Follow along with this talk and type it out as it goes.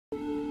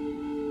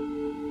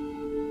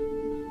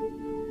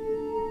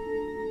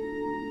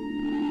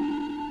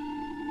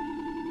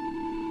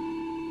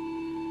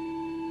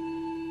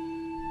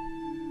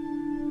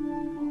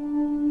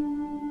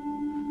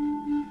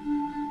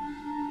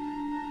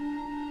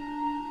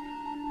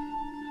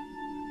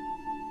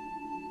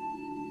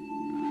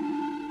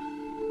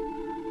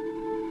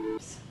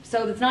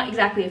So it's not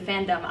exactly a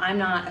fandom. I'm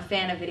not a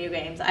fan of video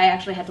games. I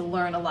actually had to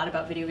learn a lot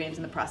about video games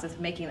in the process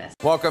of making this.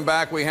 Welcome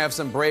back. We have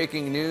some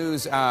breaking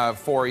news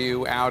for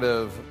you out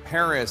of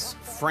Paris,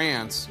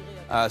 France.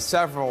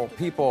 Several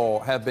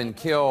people have been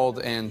killed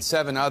and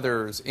 7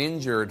 others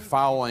injured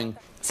following.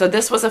 So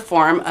this was a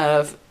form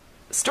of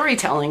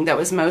storytelling that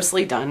was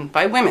mostly done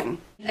by women.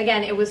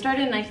 Again, it was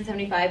started in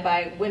 1975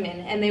 by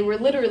women, and they were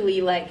literally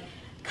like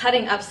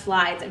cutting up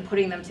slides and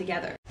putting them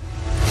together.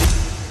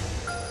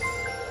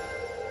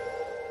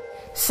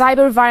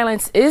 Cyber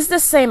violence is the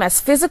same as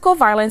physical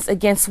violence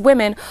against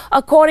women,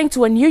 according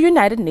to a new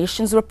United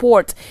Nations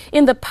report.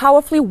 In the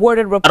powerfully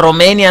worded report, a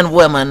Romanian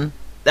woman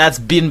that's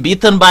been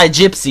beaten by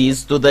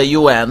gypsies to the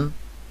UN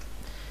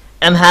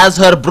and has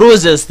her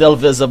bruises still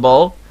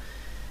visible,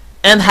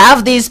 and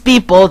have these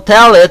people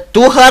tell it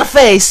to her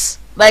face,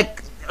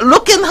 like,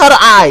 look in her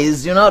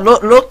eyes, you know,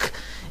 look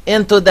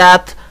into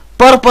that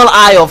purple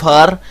eye of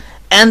her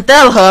and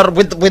tell her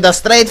with a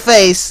straight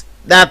face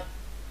that,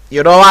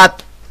 you know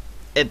what,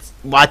 it's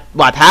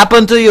what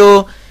happened to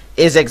you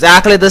is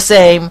exactly the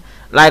same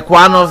like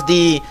one of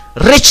the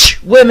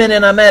rich women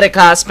in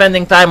America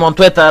spending time on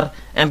Twitter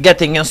and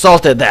getting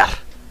insulted there.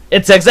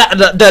 It's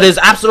there is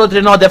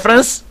absolutely no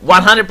difference,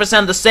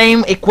 100% the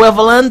same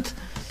equivalent.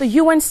 the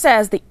UN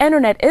says the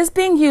internet is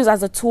being used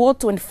as a tool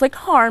to inflict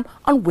harm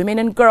on women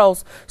and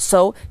girls.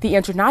 So the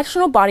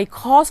international body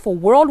calls for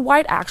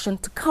worldwide action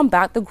to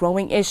combat the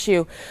growing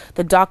issue.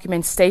 The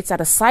document states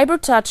that a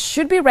cyber touch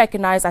should be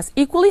recognized as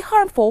equally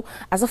harmful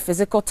as a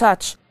physical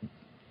touch.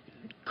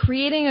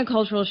 Creating a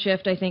cultural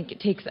shift, I think,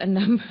 takes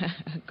a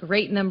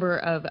great number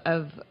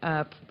of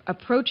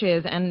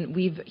approaches, and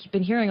we've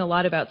been hearing a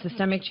lot about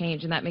systemic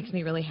change, and that makes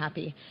me really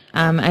happy.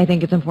 I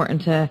think it's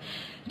important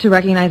to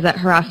recognize that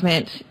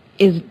harassment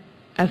is,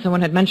 as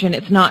someone had mentioned,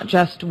 it's not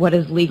just what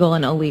is legal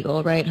and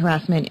illegal, right?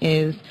 Harassment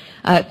is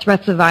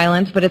threats of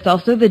violence, but it's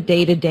also the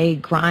day-to-day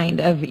grind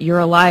of you're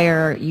a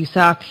liar, you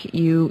suck,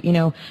 you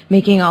know,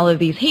 making all of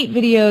these hate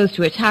videos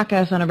to attack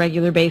us on a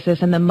regular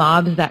basis, and the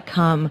mobs that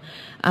come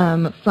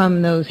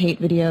from those hate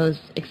videos,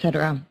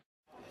 etc.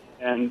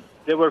 And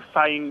they were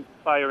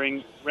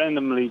firing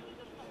randomly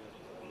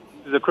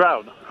to the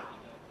crowd,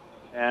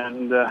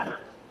 and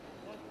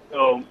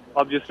so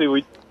obviously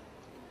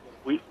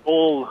we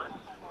all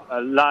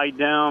lie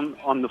down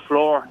on the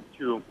floor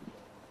to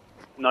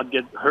not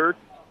get hurt,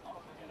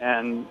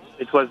 and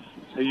it was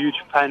a huge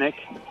panic,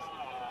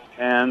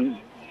 and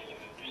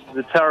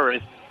the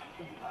terrorists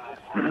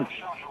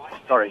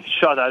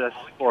shot at us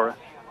for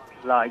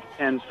like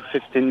 10 to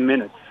 15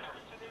 minutes.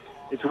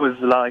 It was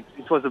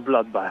a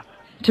bloodbath.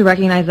 To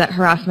recognize that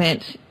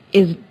harassment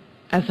is,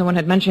 as someone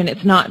had mentioned,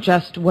 it's not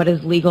just what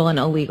is legal and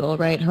illegal,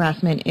 right?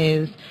 Harassment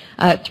is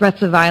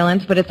threats of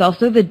violence, but it's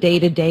also the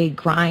day-to-day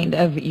grind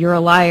of you're a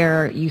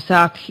liar, you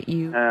suck,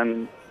 you...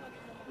 And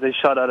they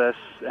shot at us,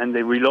 and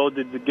they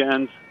reloaded the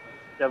guns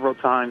several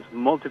times,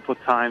 multiple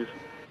times.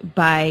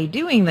 By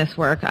doing this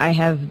work, I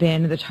have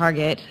been the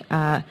target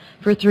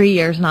for 3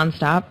 years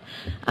nonstop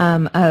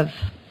of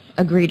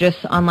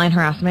egregious online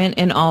harassment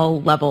in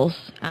all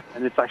levels.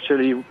 And it's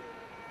actually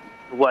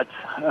what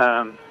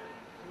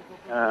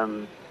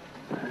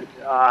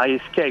I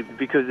escaped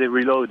because they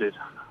reloaded,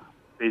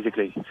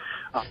 basically.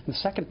 The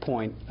second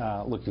point,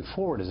 looking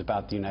forward, is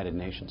about the United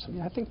Nations. I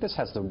mean, I think this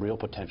has the real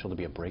potential to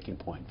be a breaking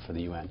point for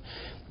the UN.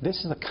 This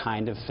is the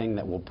kind of thing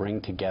that will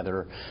bring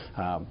together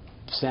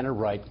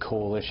center-right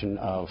coalition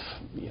of,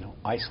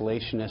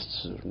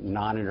 isolationists,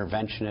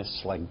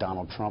 non-interventionists, like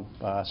Donald Trump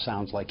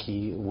sounds like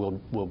he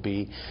will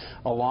be,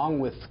 along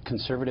with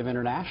conservative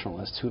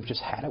internationalists who have just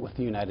had it with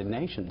the United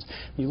Nations.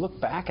 When you look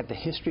back at the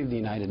history of the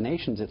United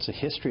Nations, it's a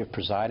history of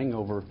presiding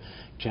over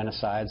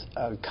genocides,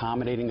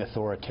 accommodating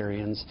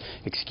authoritarians,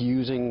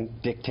 excusing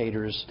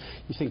dictators.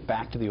 You think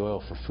back to the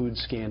oil for food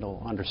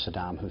scandal under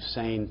Saddam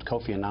Hussein.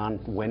 Kofi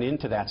Annan went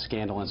into that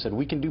scandal and said,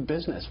 we can do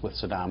business with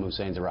Saddam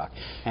Hussein's Iraq.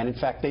 And in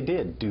fact, they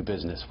did do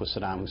business with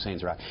Saddam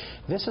Hussein's Iraq.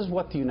 This is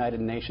what the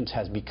United Nations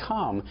has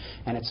become,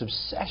 and its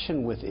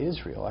obsession with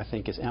Israel, I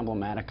think, is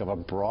emblematic of a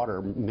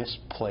broader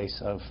misplace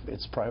of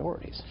its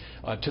priorities.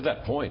 To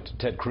that point,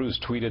 Ted Cruz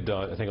tweeted,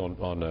 I think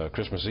on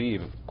Christmas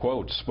Eve,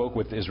 quote, spoke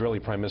with Israeli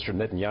Prime Minister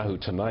Netanyahu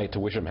tonight to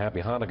wish him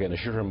happy Hanukkah and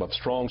assure him of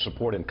strong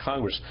support in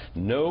Congress.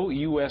 No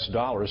U.S.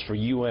 dollars for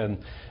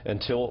UN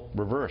until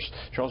reversed.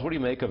 Charles, what do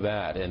you make of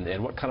that,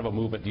 and what kind of a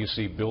movement do you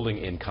see building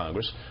in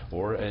Congress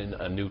or in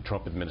a new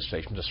Trump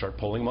administration to start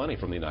pulling money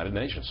from the United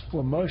Nations?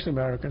 Well, most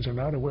Americans are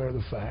not aware of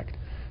the fact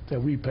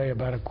that we pay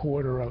about a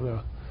quarter of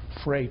the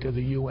freight of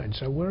the UN.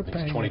 So we're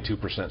paying 22%,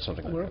 something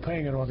like that. We're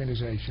paying an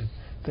organization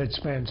that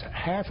spends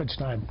half its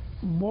time,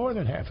 more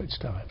than half its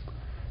time,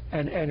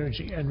 and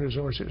energy and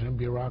resources and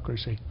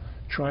bureaucracy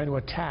trying to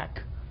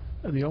attack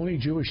the only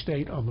Jewish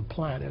state on the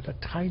planet, a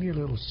tiny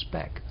little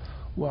speck,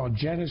 while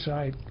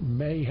genocide,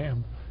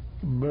 mayhem,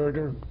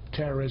 murder,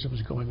 terrorism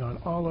is going on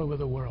all over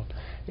the world.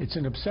 It's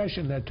an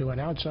obsession that to an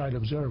outside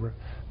observer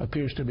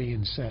appears to be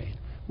insane.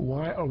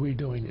 Why are we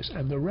doing this?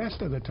 And the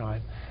rest of the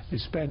time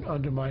is spent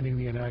undermining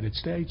the United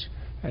States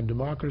and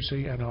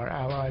democracy and our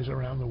allies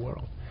around the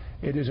world.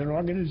 It is an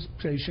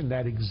organization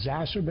that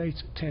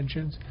exacerbates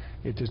tensions.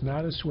 It does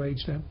not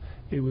assuage them.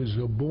 It was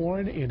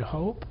born in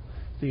hope.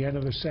 The end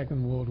of the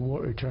Second World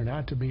War, it turned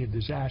out to be a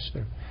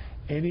disaster.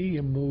 Any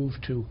move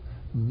to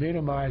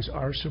minimize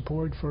our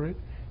support for it,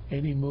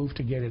 any move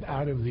to get it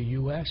out of the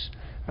U.S.,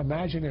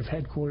 imagine if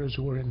headquarters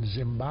were in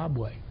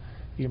Zimbabwe,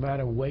 the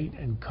amount of weight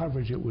and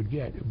coverage it would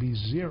get. It would be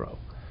zero.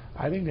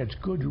 I think that's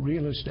good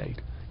real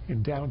estate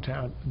in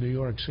downtown New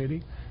York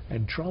City,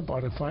 and Trump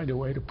ought to find a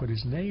way to put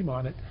his name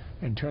on it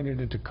and turn it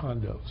into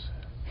condos.